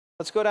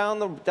Let's go down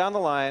the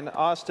line.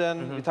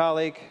 Austin,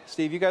 Vitalik,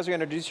 Steve, you guys are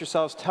going to introduce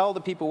yourselves. Tell the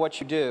people what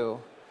you do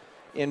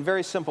in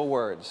very simple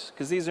words,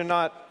 because these are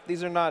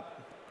not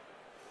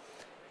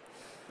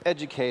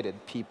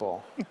educated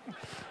people,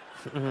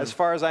 as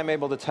far as I'm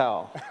able to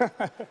tell.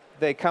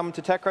 They come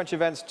to TechCrunch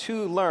events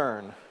to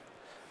learn.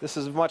 This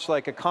is much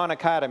like a Khan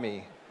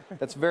Academy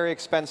that's very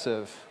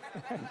expensive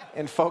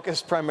and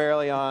focused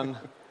primarily on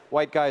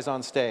white guys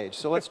on stage.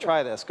 So let's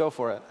try this. Go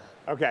for it.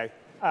 OK.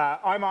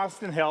 I'm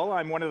Austin Hill.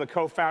 I'm one of the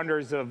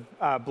co-founders of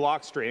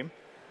Blockstream.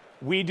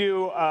 We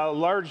do a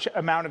large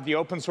amount of the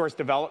open source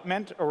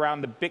development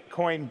around the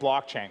Bitcoin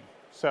blockchain.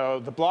 So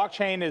the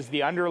blockchain is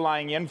the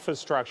underlying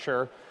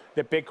infrastructure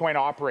that Bitcoin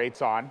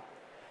operates on.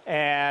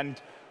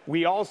 And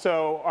we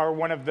also are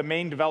one of the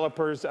main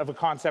developers of a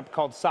concept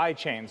called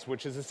sidechains,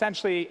 which is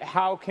essentially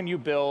how can you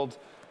build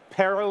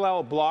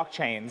parallel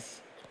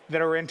blockchains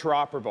that are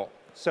interoperable.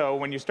 So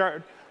when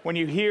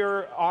you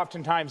hear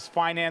oftentimes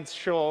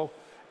financial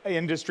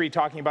industry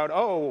talking about,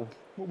 oh,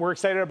 we're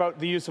excited about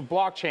the use of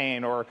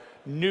blockchain or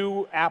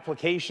new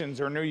applications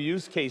or new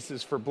use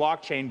cases for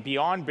blockchain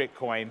beyond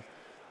Bitcoin,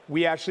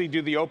 we actually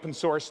do the open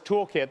source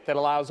toolkit that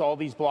allows all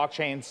these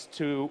blockchains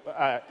to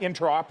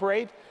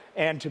interoperate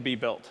and to be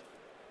built.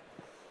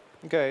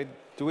 OK.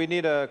 Do we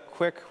need a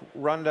quick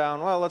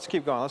rundown? Well, let's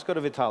keep going. Let's go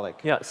to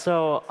Vitalik. Yeah,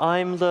 so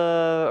I'm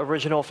the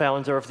original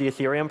founder of the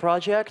Ethereum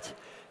project.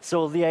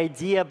 So the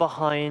idea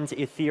behind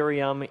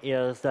Ethereum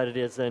is that it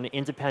is an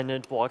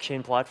independent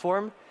blockchain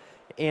platform.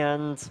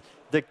 And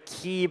the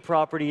key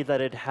property that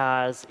it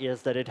has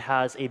is that it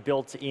has a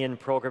built-in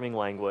programming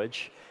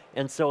language.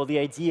 And so the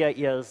idea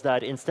is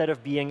that instead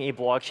of being a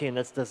blockchain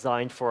that's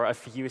designed for a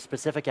few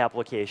specific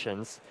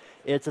applications,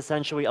 it's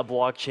essentially a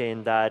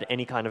blockchain that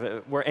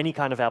where any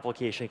kind of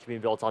application can be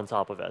built on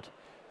top of it.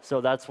 So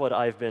that's what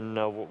I've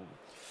been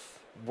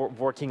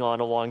working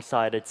on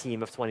alongside a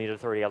team of 20 to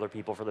 30 other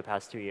people for the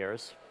past 2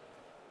 years.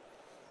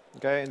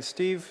 OK, and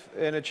Steve,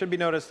 and it should be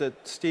noticed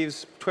that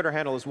Steve's Twitter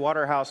handle is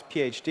Waterhouse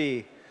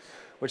PhD,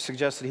 which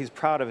suggests that he's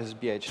proud of his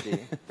PhD.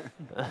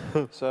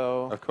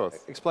 So, of course.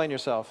 Explain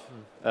yourself.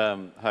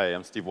 Hi,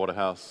 I'm Steve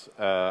Waterhouse.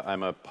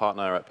 I'm a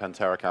partner at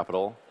Pantera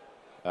Capital.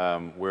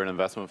 We're an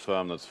investment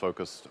firm that's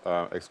focused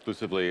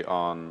exclusively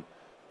on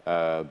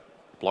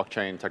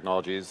blockchain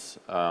technologies,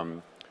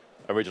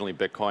 originally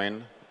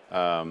Bitcoin,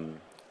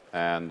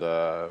 and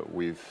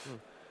we've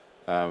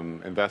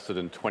invested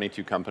in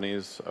 22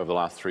 companies over the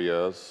last 3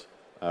 years.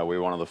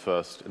 We're one of the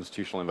first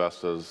institutional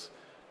investors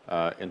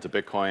into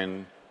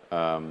Bitcoin.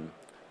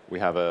 We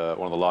have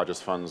one of the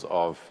largest funds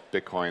of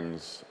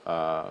Bitcoins,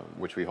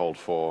 which we hold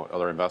for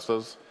other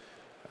investors.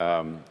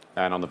 And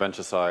on the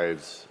venture side,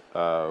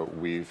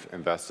 we've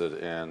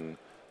invested in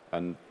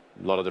a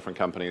lot of different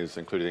companies,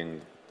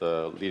 including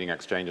the leading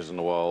exchanges in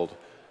the world,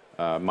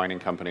 mining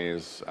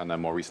companies, and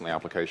then more recently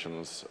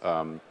applications,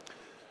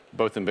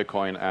 both in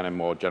Bitcoin and in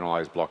more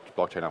generalized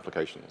blockchain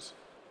applications.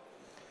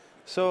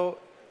 So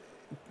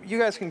you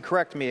guys can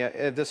correct me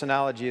if this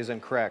analogy is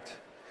incorrect.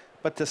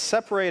 But to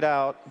separate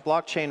out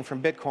blockchain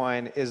from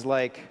Bitcoin is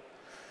like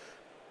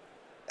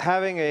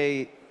having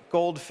a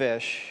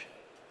goldfish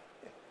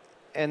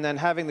and then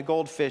having the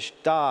goldfish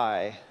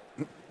die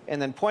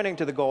and then pointing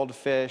to the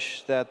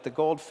goldfish that the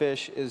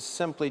goldfish is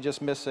simply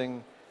just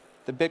missing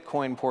the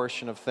Bitcoin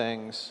portion of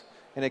things,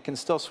 and it can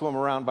still swim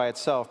around by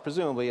itself,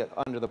 presumably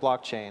under the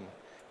blockchain.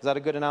 Is that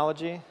a good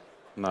analogy?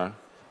 No.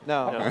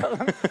 No.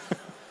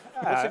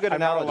 What's a good analogy? I'm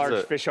not a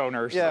large fish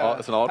owner. So. Yeah.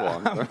 It's an odd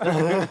one.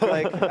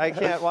 Like I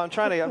can't. Well, I'm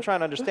trying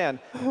to understand.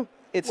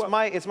 It's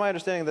my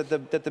understanding that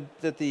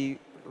the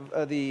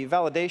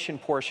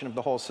validation portion of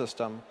the whole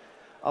system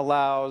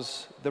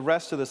allows the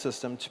rest of the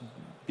system to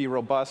be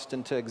robust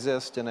and to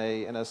exist in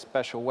a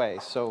special way.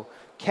 So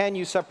can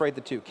you separate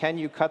the two? Can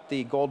you cut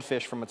the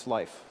goldfish from its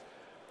life?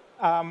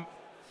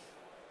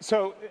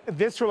 So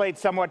this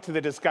relates somewhat to the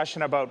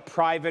discussion about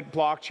private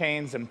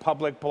blockchains and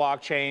public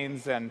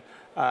blockchains, and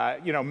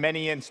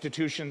many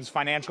institutions,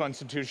 financial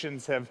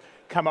institutions, have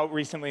come out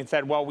recently and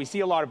said, well, we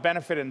see a lot of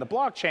benefit in the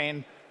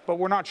blockchain, but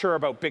we're not sure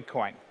about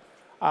Bitcoin.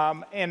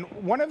 And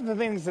one of the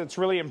things that's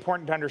really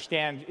important to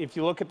understand, if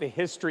you look at the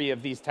history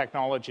of these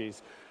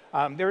technologies,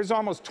 there is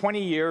almost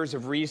 20 years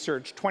of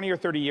research, 20 or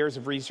 30 years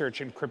of research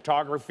in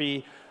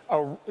cryptography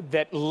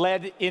that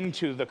led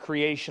into the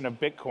creation of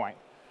Bitcoin.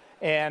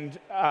 And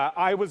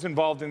I was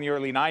involved in the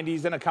early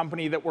 90s in a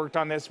company that worked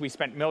on this. We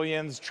spent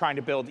millions trying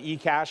to build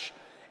eCash.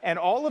 And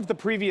all of the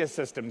previous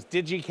systems,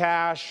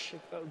 DigiCash,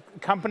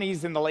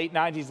 companies in the late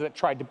 90s that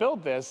tried to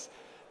build this,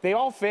 they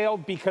all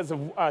failed because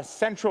of a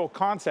central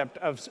concept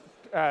of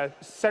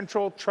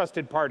central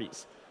trusted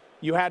parties.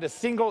 You had a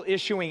single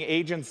issuing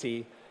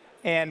agency,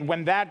 and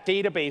when that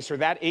database or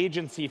that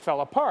agency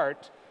fell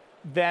apart,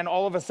 then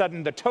all of a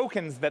sudden the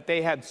tokens that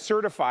they had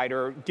certified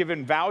or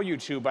given value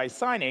to by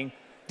signing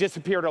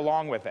disappeared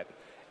along with it.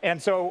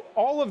 And so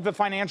all of the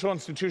financial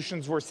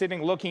institutions were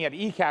sitting looking at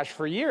eCash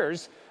for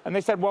years, and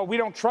they said, well, we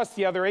don't trust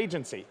the other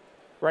agency,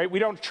 right? We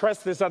don't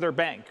trust this other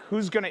bank.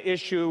 Who's going to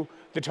issue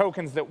the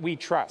tokens that we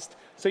trust?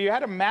 So you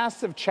had a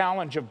massive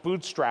challenge of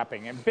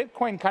bootstrapping, and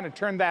Bitcoin kind of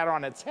turned that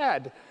on its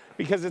head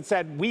because it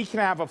said we can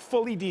have a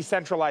fully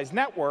decentralized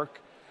network,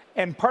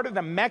 and part of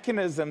the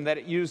mechanism that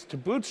it used to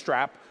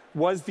bootstrap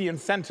was the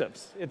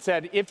incentives. It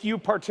said if you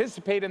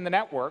participate in the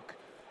network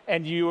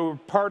and you're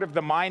part of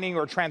the mining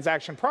or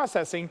transaction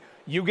processing,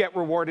 you get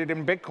rewarded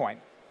in Bitcoin.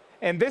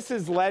 And this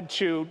has led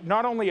to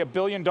not only $1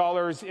 billion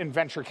in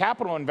venture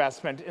capital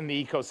investment in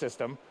the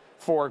ecosystem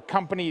for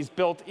companies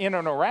built in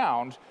and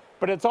around,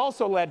 but it's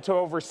also led to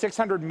over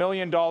 $600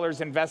 million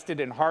invested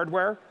in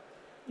hardware.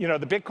 You know,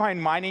 the Bitcoin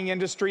mining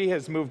industry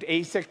has moved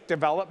ASIC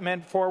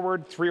development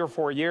forward 3 or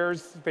 4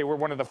 years. They were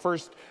one of the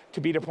first to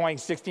be deploying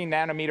 16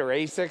 nanometer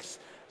ASICs.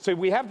 So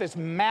we have this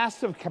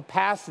massive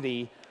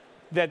capacity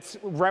that's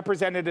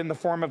represented in the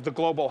form of the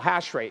global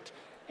hash rate.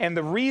 And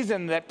the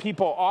reason that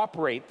people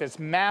operate this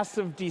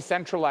massive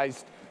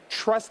decentralized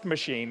trust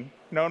machine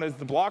known as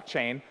the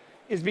blockchain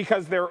is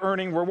because they're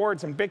earning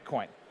rewards in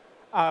Bitcoin.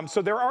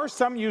 So there are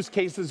some use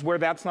cases where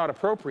that's not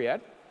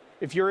appropriate.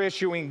 If you're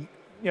issuing,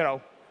 you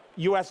know,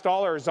 US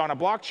dollars on a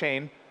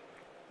blockchain,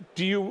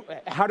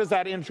 how does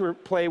that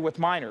interplay with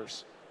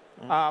miners?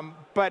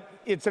 But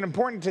it's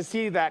important to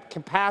see that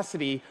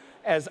capacity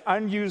as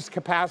unused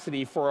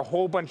capacity for a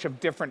whole bunch of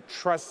different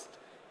trust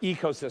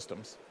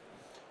ecosystems.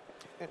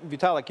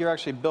 Vitalik, you're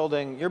actually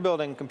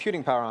building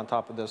computing power on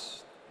top of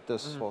this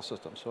whole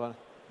system. So,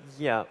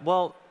 yeah,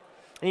 well,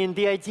 I mean,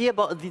 the idea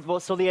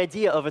the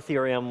idea of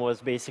Ethereum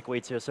was basically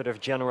to sort of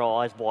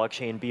generalize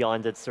blockchain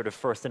beyond its sort of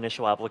first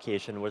initial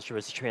application, which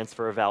was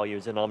transfer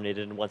values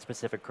denominated in one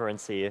specific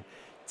currency,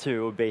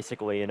 to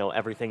basically, you know,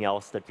 everything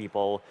else that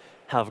people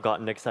have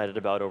gotten excited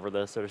about over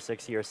the sort of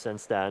 6 years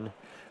since then.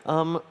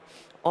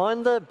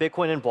 On the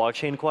Bitcoin and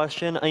blockchain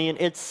question, I mean,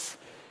 it's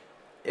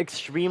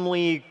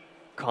extremely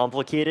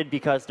complicated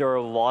because there are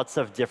lots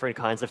of different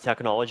kinds of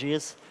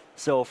technologies.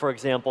 So, for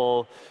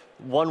example,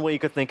 one way you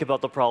could think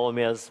about the problem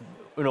is,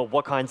 you know,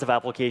 what kinds of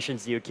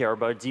applications do you care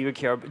about? Do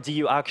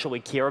you actually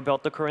care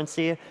about the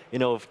currency? You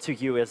know, to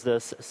you, is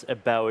this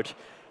about,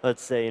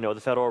 let's say, you know,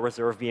 the Federal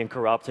Reserve being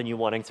corrupt and you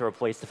wanting to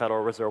replace the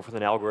Federal Reserve with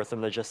an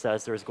algorithm that just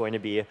says there's going to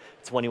be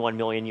 21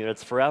 million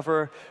units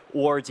forever?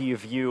 Or do you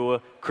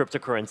view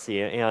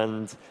cryptocurrency?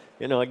 And,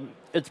 you know,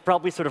 it's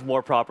probably sort of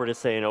more proper to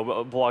say, you know,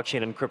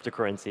 blockchain and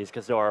cryptocurrencies,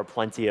 because there are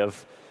plenty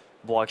of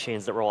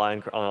blockchains that rely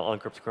on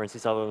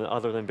cryptocurrencies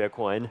other than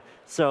Bitcoin.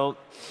 So,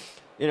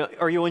 you know,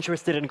 are you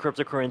interested in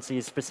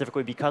cryptocurrencies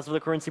specifically because of the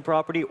currency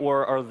property,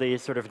 or are they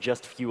sort of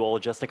just fuel,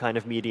 just a kind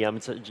of medium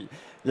to,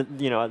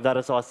 you know, that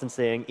is Austin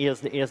saying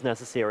is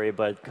necessary,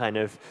 but kind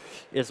of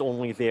is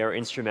only there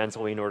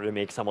instrumentally in order to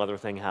make some other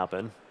thing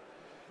happen?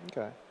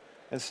 okay.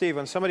 And Steve,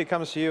 when somebody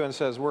comes to you and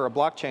says, we're a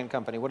blockchain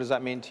company, what does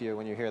that mean to you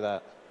when you hear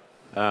that?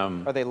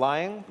 Are they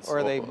lying, or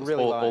are they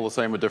really lying? All the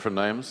same with different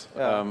names.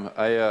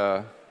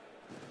 Yeah.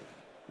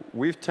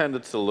 We've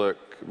tended to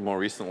look more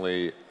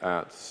recently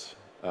at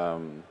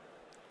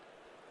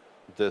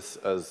this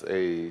as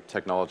a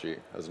technology,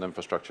 as an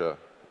infrastructure.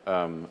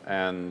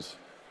 I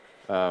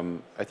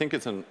think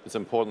it's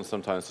important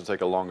sometimes to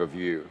take a longer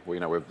view. You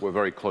know, we're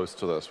very close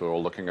to this. We're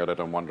all looking at it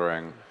and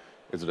wondering,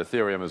 is it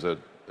Ethereum? Is it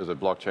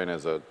blockchain?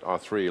 Is it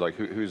R3? Like,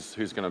 who's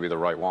going to be the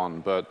right one?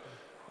 But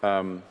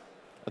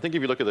I think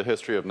if you look at the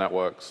history of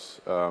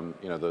networks,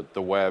 you know,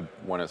 the web,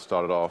 when it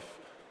started off,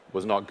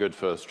 was not good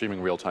for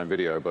streaming real-time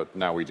video, but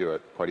now we do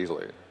it quite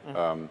easily.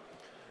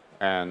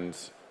 And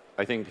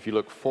I think if you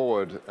look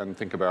forward and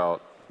think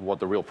about what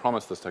the real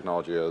promise of this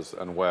technology is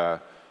and where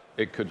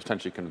it could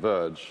potentially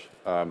converge,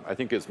 I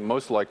think it's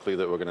most likely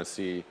that we're going to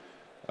see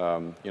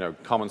you know,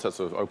 common sets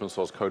of open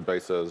source code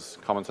bases,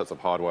 common sets of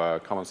hardware,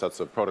 common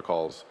sets of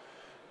protocols.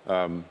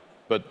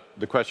 But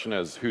the question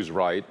is, who's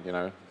right? You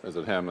know, is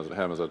it him? Is it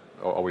him?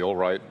 Are we all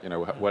right? You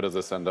know, where does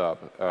this end up?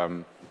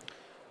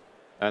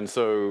 And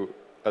so,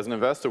 as an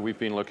investor, we've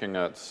been looking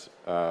at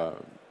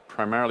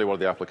primarily what are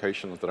the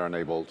applications that are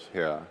enabled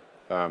here,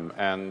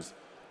 and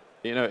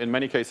you know, in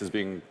many cases,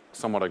 being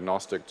somewhat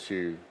agnostic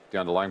to the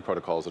underlying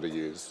protocols that are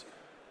used.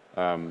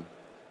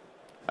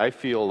 I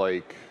feel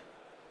like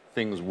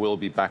things will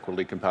be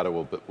backwardly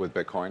compatible with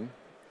Bitcoin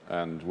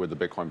and with the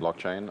Bitcoin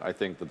blockchain. I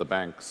think that the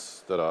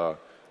banks that are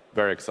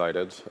very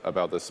excited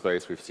about this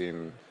space, we've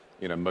seen,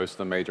 you know, most of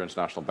the major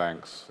international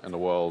banks in the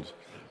world,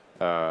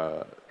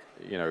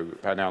 you know,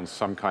 announce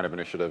some kind of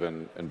initiative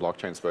in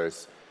blockchain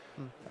space.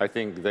 I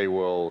think they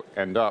will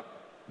end up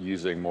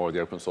using more of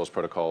the open source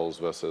protocols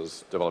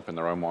versus developing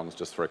their own ones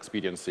just for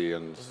expediency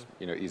and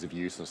you know, ease of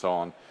use and so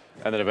on.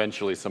 And then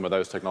eventually some of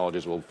those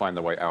technologies will find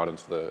their way out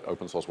into the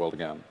open source world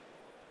again.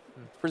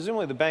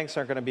 Presumably the banks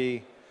aren't going to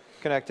be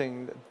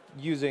connecting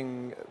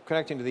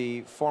to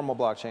the formal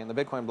blockchain, the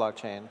Bitcoin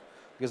blockchain,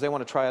 because they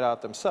want to try it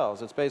out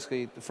themselves. It's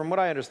basically, from what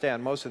I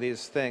understand, most of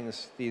these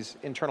things, these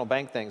internal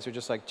bank things, are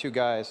just like two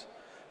guys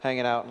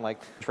hanging out and like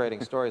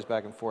trading stories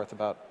back and forth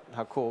about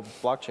how cool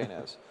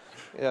blockchain is.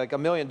 Like $1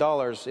 million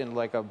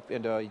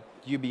into a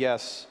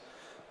UBS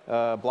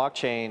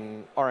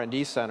blockchain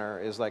R&D center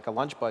is like a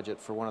lunch budget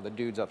for one of the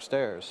dudes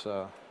upstairs.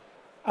 So.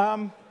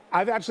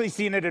 I've actually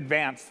seen it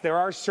advance. There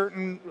are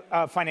certain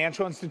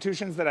financial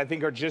institutions that I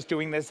think are just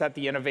doing this at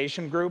the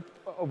innovation group,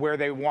 where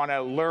they want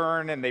to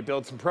learn and they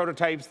build some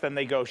prototypes, then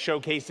they go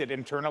showcase it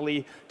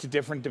internally to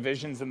different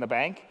divisions in the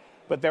bank.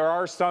 But there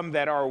are some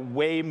that are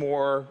way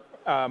more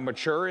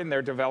mature in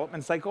their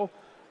development cycle.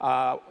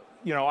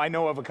 You know, I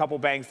know of a couple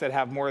banks that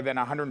have more than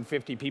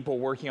 150 people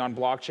working on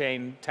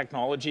blockchain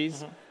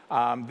technologies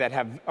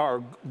that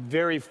are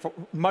very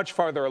much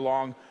farther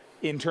along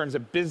in terms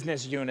of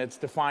business units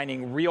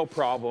defining real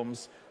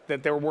problems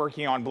that they're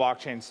working on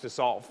blockchains to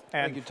solve.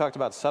 And you talked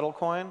about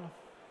Settlecoin.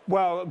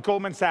 Well,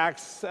 Goldman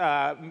Sachs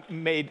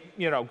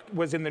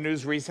was in the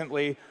news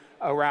recently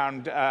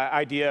around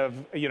idea of,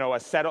 you know, a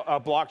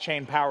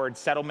blockchain-powered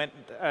settlement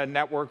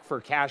network for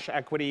cash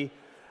equity.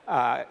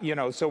 You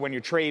know, so when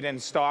you trade in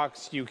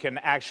stocks, you can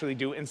actually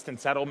do instant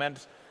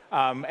settlement.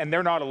 And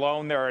they're not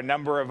alone. There are a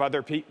number of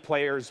other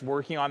players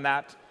working on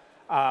that.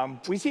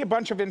 We see a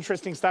bunch of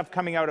interesting stuff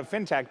coming out of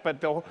fintech,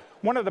 but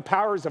one of the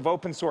powers of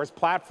open source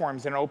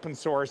platforms and open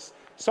source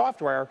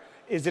software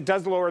is it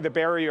does lower the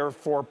barrier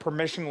for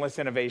permissionless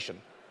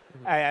innovation.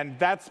 And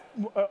that's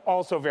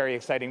also very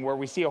exciting, where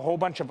we see a whole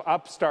bunch of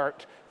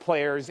upstart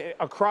players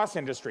across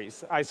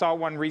industries. I saw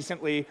one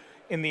recently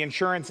in the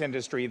insurance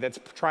industry that's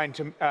trying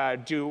to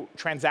do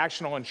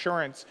transactional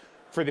insurance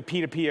for the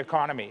P2P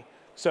economy.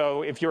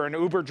 So if you're an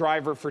Uber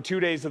driver for 2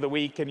 days of the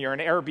week and you're an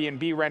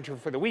Airbnb renter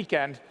for the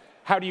weekend,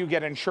 how do you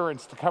get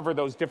insurance to cover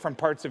those different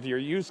parts of your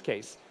use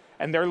case?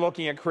 And they're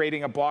looking at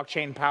creating a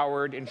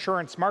blockchain-powered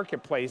insurance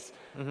marketplace.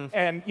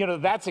 And you know,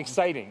 that's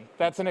exciting.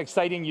 That's an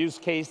exciting use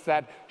case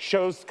that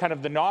shows kind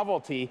of the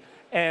novelty.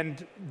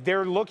 And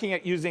they're looking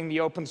at using the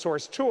open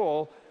source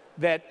tool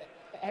that,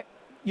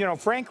 you know,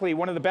 frankly,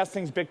 one of the best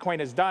things Bitcoin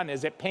has done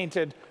is it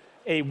painted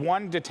a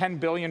 $1 to $10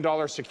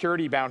 billion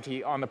security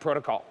bounty on the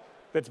protocol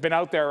that's been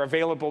out there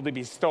available to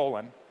be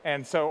stolen.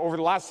 And so over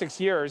the last 6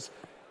 years,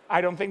 I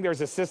don't think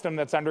there's a system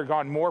that's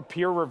undergone more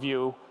peer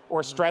review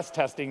or stress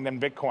testing than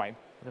Bitcoin.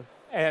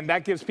 And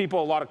that gives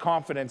people a lot of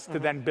confidence to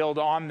then build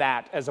on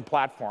that as a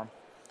platform.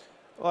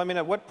 Well, I mean,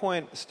 at what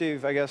point,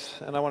 Steve, I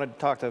guess, and I want to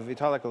talk to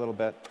Vitalik a little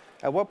bit,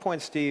 at what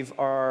point, Steve,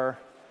 are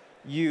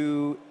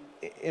you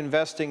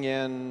investing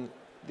in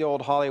the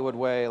old Hollywood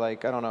way,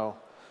 like, I don't know,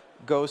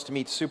 Ghost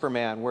meets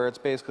Superman, where it's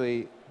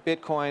basically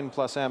Bitcoin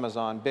plus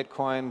Amazon,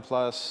 Bitcoin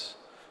plus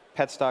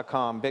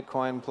Pets.com,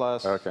 Bitcoin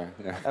plus. Okay.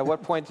 Yeah. At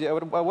what point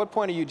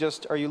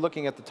are you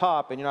looking at the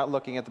top and you're not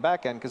looking at the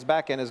back end? Because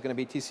back end is going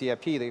to be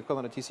TCP, the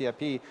equivalent of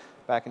TCP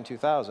back in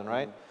 2000,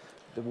 right?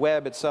 The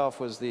web itself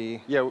was the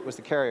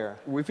carrier.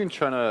 We've been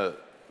trying to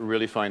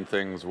really find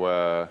things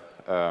where,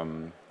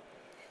 you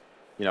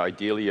know,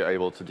 ideally you're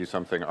able to do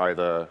something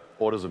either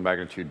orders of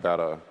magnitude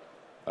better.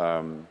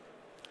 You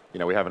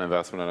know, we have an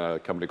investment in a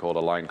company called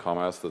Align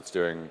Commerce that's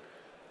doing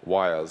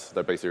wires.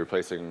 They're basically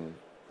replacing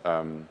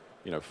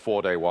you know,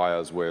 4-day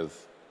wires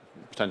with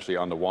potentially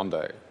under 1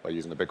 day by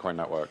using the Bitcoin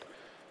network.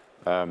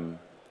 And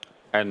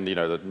you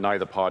know, that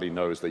neither party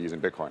knows they're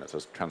using Bitcoin. It's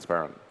just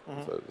transparent.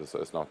 So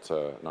it's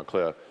not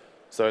clear.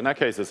 So in that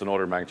case, it's an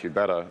order of magnitude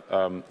better.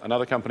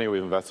 Another company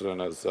we've invested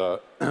in is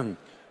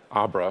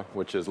Abra,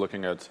 which is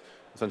looking at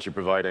essentially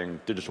providing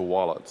digital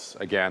wallets.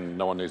 Again,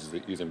 no one is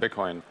using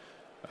Bitcoin.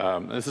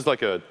 And this is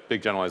like a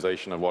big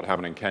generalization of what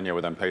happened in Kenya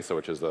with M-Pesa,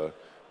 which is the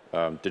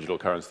digital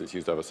currency that's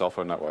used over cell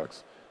phone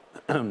networks.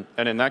 And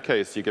in that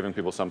case, you're giving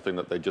people something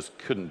that they just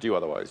couldn't do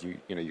otherwise. You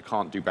know, you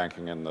can't do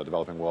banking in the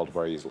developing world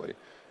very easily.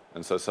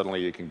 And so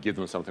suddenly you can give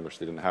them something which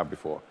they didn't have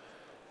before.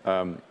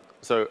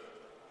 So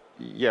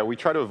yeah, we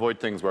try to avoid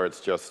things where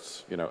it's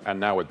just, you know, and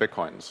now with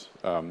Bitcoins.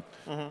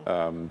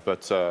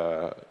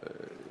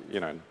 You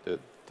know,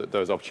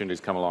 those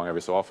opportunities come along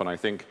every so often. I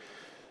think,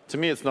 to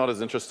me, it's not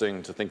as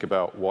interesting to think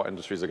about what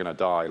industries are going to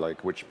die,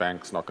 like which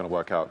bank's not going to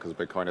work out because of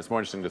Bitcoin. It's more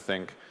interesting to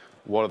think,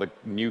 what are the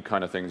new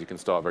kind of things you can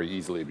start very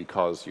easily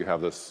because you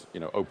have this,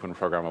 you know, open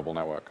programmable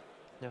network.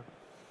 Yeah.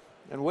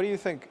 And what do you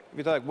think,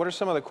 Vitalik, what are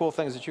some of the cool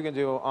things that you can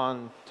do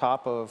on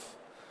top of,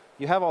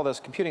 you have all this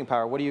computing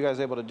power, what are you guys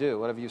able to do?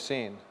 What have you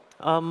seen?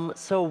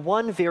 So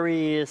one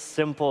very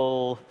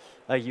simple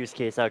use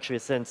case, actually,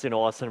 since, you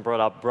know, Austin brought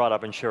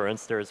up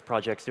insurance, there's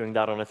projects doing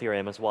that on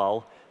Ethereum as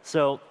well.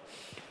 So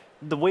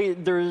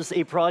there's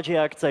a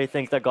project, I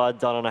think, that got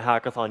done on a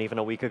hackathon even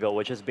a week ago,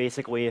 which is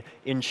basically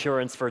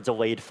insurance for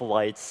delayed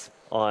flights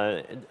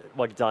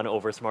like done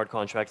over smart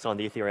contracts on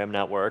the Ethereum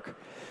network.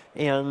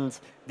 And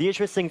the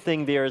interesting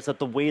thing there is that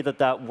the way that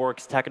that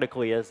works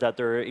technically is that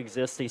there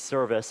exists a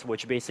service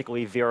which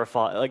basically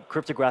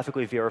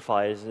cryptographically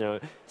verifies, you know,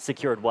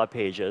 secured web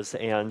pages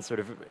and sort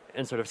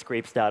of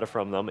scrapes data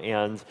from them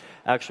and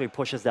actually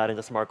pushes that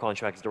into smart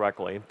contracts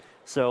directly.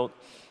 So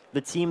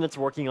the team that's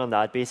working on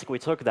that basically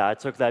took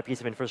that piece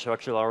of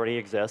infrastructure that already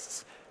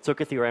exists, took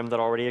Ethereum that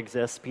already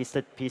exists, pieced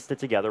it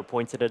together,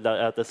 pointed it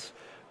at this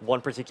one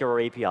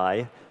particular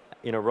API,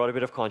 you know, wrote a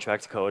bit of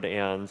contracts code,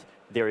 and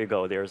there you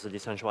go. There's a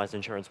decentralized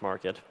insurance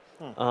market.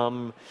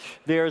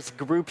 There's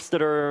groups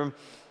that are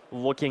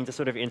looking to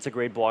sort of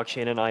integrate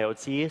blockchain and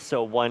IoT.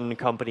 So one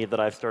company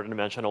that I've started to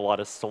mention a lot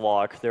is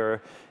Slock.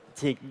 They're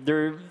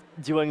they're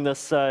doing this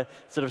sort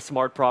of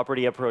smart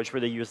property approach where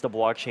they use the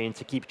blockchain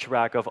to keep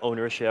track of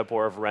ownership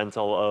or of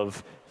rental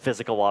of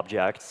physical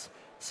objects.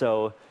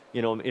 So,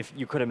 if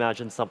you could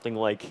imagine something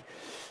like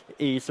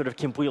a sort of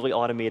completely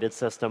automated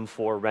system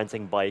for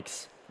renting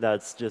bikes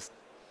that's just,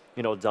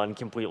 done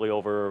completely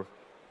over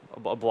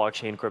a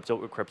blockchain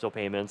crypto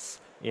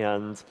payments,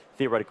 and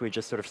theoretically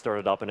just sort of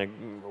started up and it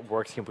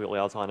works completely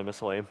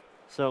autonomously.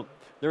 So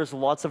there's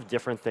lots of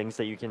different things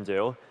that you can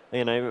do.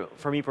 And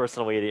for me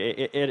personally,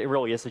 it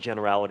really is a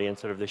generality and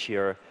sort of the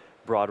sheer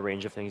broad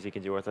range of things you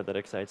can do with it that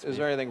excites me. Is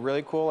there anything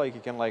really cool, like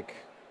you can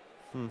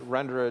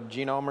render a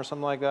genome or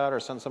something like that, or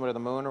send somebody to the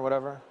moon or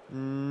whatever?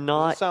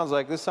 Not.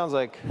 This sounds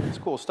like it's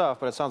cool stuff,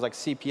 but it sounds like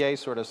CPA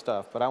sort of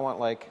stuff. But I want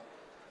like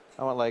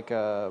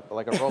a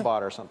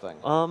robot or something.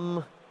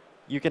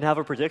 You can have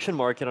a prediction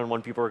market on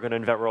when people are going to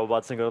invent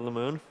robots and go to the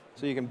moon.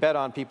 So you can bet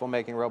on people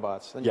making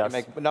robots. Then you can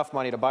make enough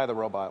money to buy the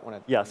robot when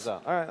it comes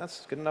out. All right,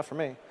 that's good enough for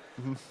me.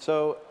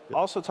 So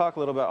also talk a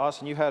little bit,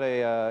 Austin. You had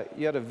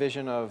a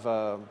vision of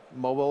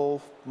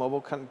mobile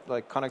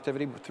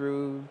connectivity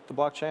through the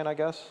blockchain, I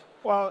guess.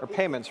 Well, or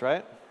payments,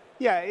 right?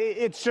 Yeah,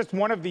 it's just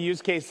one of the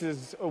use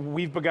cases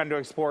we've begun to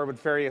explore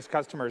with various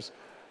customers.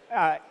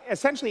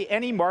 Essentially,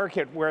 any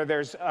market where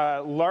there's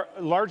a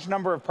large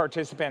number of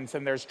participants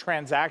and there's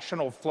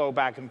transactional flow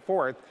back and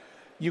forth,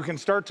 you can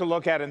start to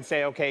look at and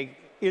say, okay,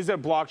 is a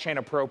blockchain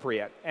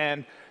appropriate?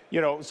 And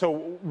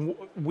so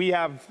we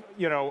have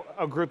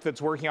a group that's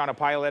working on a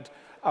pilot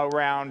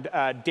around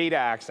data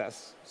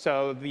access.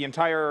 So the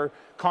entire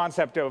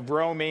concept of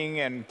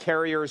roaming and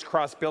carriers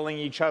cross-billing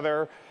each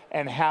other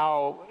and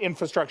how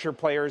infrastructure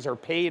players are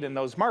paid in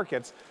those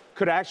markets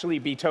could actually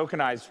be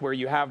tokenized, where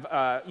you have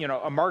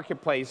a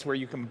marketplace where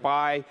you can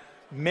buy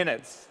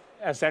minutes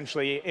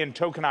essentially in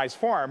tokenized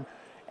form,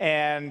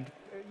 and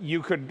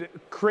you could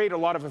create a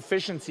lot of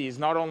efficiencies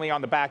not only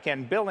on the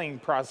back-end billing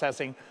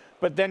processing,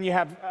 but then you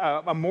have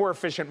a more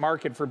efficient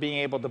market for being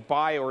able to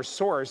buy or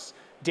source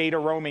data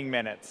roaming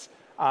minutes.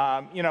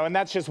 And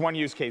that's just one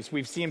use case.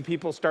 We've seen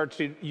people start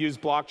to use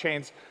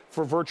blockchains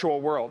for virtual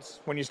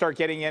worlds. When you start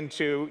getting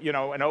into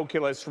an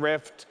Oculus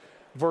Rift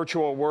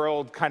virtual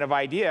world kind of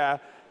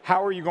idea,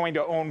 how are you going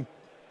to own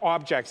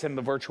objects in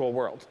the virtual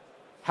world?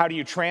 How do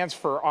you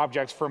transfer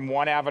objects from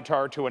one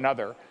avatar to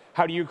another?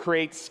 How do you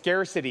create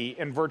scarcity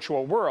in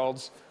virtual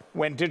worlds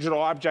when digital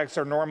objects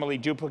are normally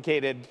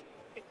duplicated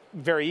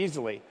very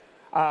easily?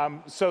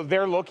 So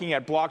they're looking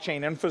at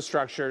blockchain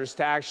infrastructures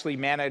to actually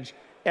manage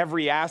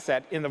every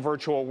asset in the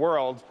virtual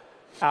world.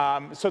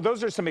 So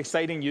those are some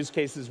exciting use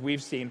cases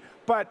we've seen.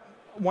 But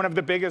one of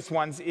the biggest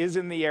ones is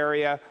in the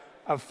area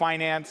of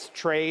finance,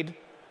 trade.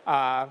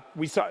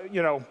 We saw,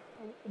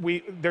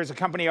 there's a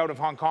company out of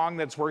Hong Kong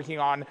that's working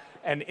on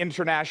an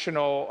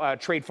international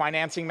trade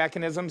financing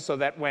mechanism, so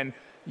that when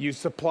you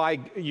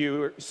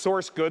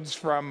source goods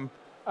from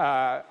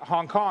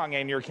Hong Kong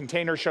and your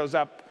container shows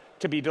up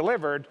to be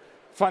delivered,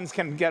 funds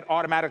can get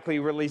automatically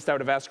released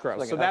out of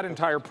escrow. So that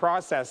entire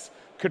process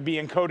could be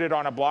encoded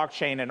on a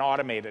blockchain and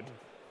automated.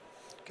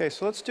 Okay,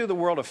 so let's do the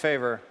world a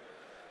favor.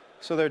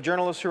 So there are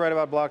journalists who write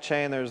about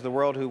blockchain. There's the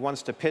world who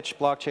wants to pitch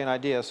blockchain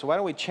ideas. So why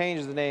don't we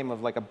change the name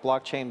of like a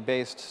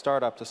blockchain-based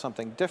startup to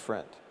something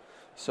different?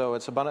 So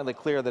it's abundantly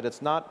clear that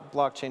it's not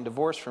blockchain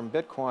divorced from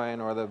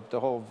Bitcoin or the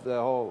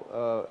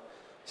whole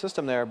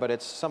system there, but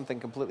it's something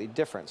completely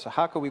different. So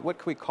what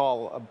could we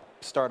call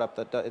a startup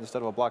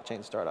instead of a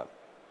blockchain startup?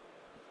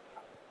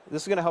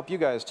 This is going to help you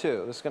guys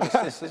too. This is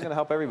going to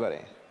help everybody.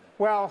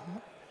 Well,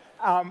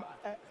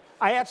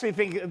 I actually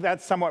think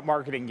that's somewhat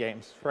marketing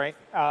games, right?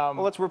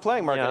 Well, we're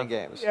playing marketing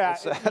games. Yeah,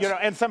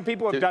 and some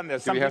people have done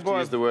this. Do we have to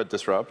use the word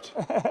disrupt?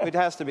 It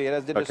has to be. It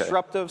has the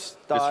disruptive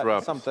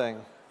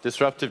something.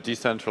 Disruptive,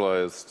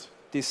 decentralized.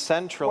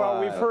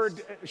 Decentralized. Well, we've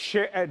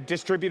heard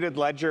distributed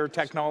ledger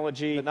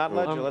technology. But not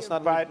ledger. Let's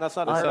not. It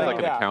sounds like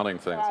an accounting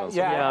thing.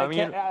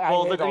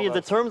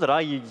 The term that I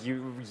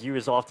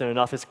use often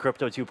enough is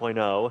crypto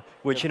 2.0,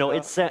 which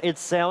it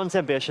sounds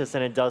ambitious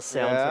and it does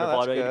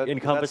sound sort of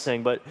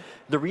encompassing. But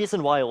the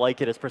reason why I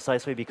like it is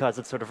precisely because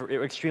it's sort of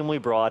extremely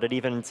broad. It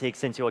even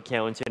takes into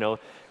account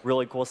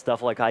really cool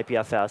stuff like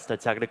IPFS that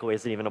technically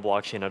isn't even a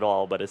blockchain at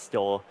all, but it's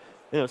still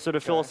sort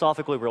of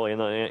philosophically really in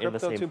the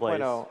same place. Crypto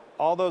 2.0.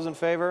 All those in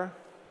favor?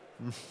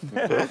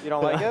 You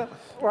don't like it?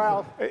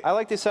 Well, I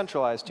like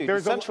decentralized too.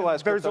 There's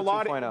a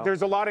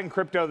lot in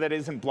crypto that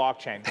isn't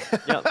blockchain.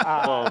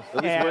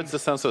 These words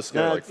just sound so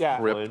scary,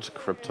 like crypt,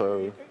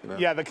 crypto.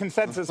 Yeah, the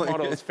consensus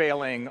model is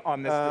failing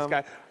on this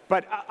guy.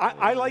 But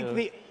I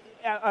like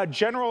a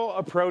general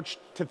approach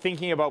to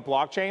thinking about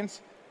blockchains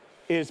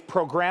is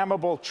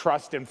programmable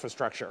trust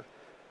infrastructure,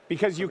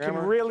 because you can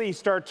really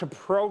start to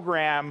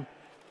program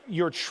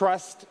your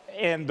trust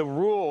and the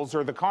rules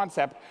or the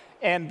concept.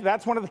 And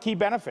that's one of the key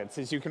benefits,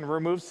 is you can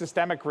remove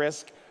systemic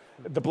risk.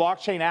 The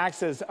blockchain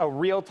acts as a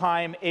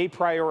real-time, a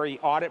priori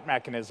audit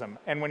mechanism.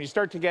 And when you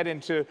start to get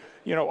into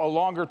a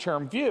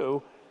longer-term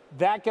view,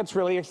 that gets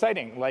really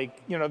exciting.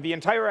 Like the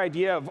entire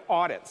idea of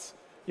audits.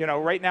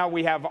 Right now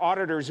we have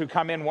auditors who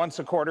come in once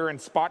a quarter and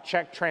spot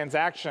check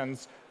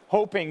transactions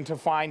hoping to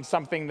find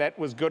something that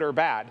was good or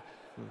bad.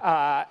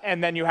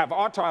 And then you have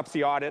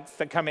autopsy audits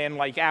that come in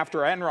like after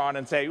Enron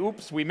and say,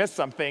 oops, we missed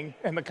something,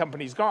 and the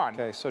company's gone.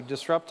 Okay, so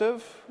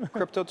disruptive,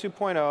 crypto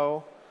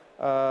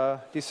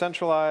 2.0,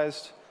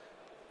 decentralized,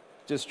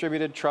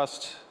 distributed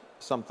trust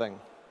something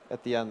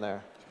at the end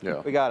there. Yeah.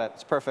 We got it.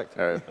 It's perfect.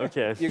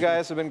 Okay. You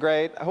guys have been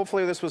great.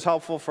 Hopefully this was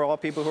helpful for all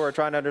people who are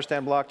trying to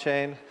understand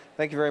blockchain.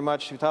 Thank you very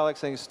much, Vitalik.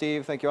 Thank you,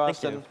 Steve. Thank you,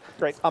 Austin. you.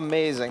 Great.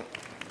 Amazing.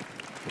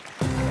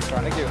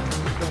 Thank you.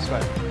 This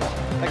way.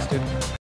 Thanks, dude.